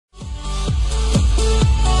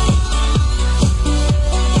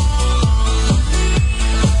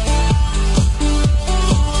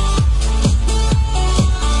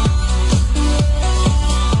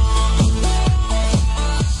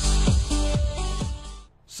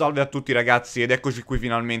Salve a tutti ragazzi ed eccoci qui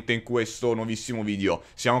finalmente in questo nuovissimo video.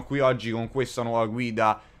 Siamo qui oggi con questa nuova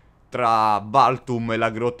guida tra Baltum e la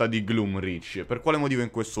grotta di Gloomreach. Per quale motivo in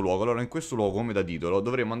questo luogo? Allora in questo luogo, come da titolo,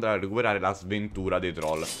 dovremmo andare a recuperare la sventura dei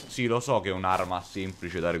troll. Sì, lo so che è un'arma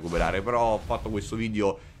semplice da recuperare, però ho fatto questo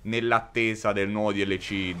video nell'attesa del nuovo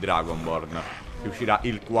DLC Dragonborn, che uscirà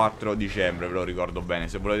il 4 dicembre, ve lo ricordo bene.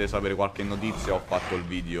 Se volete sapere qualche notizia ho fatto il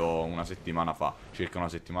video una settimana fa, circa una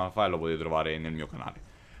settimana fa, e lo potete trovare nel mio canale.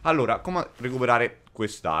 Allora, come recuperare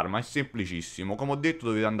quest'arma? È semplicissimo. Come ho detto,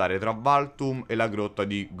 dovete andare tra Baltum e la grotta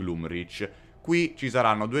di Gloomreach. Qui ci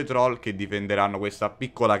saranno due troll che difenderanno questa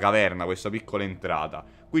piccola caverna, questa piccola entrata.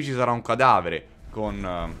 Qui ci sarà un cadavere con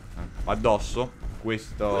addosso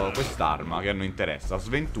quest'arma che a noi interessa,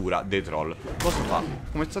 Sventura dei troll. Cosa fa?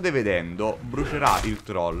 Come state vedendo, brucerà il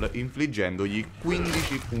troll infliggendogli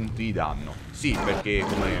 15 punti di danno. Sì, perché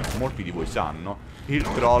come molti di voi sanno, il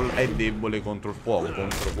troll è debole contro il fuoco,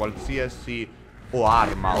 contro qualsiasi o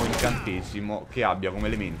arma o incantesimo che abbia come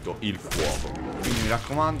elemento il fuoco. Quindi mi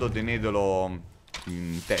raccomando, tenetelo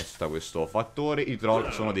in testa questo fattore. I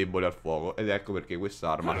troll sono deboli al fuoco ed ecco perché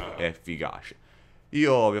quest'arma è efficace.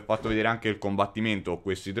 Io vi ho fatto vedere anche il combattimento con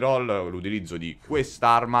questi troll, l'utilizzo di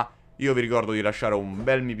quest'arma. Io vi ricordo di lasciare un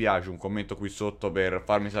bel mi piace, un commento qui sotto per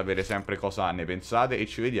farmi sapere sempre cosa ne pensate e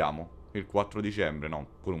ci vediamo il 4 dicembre, no,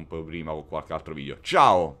 con un po' prima con qualche altro video.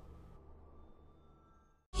 Ciao!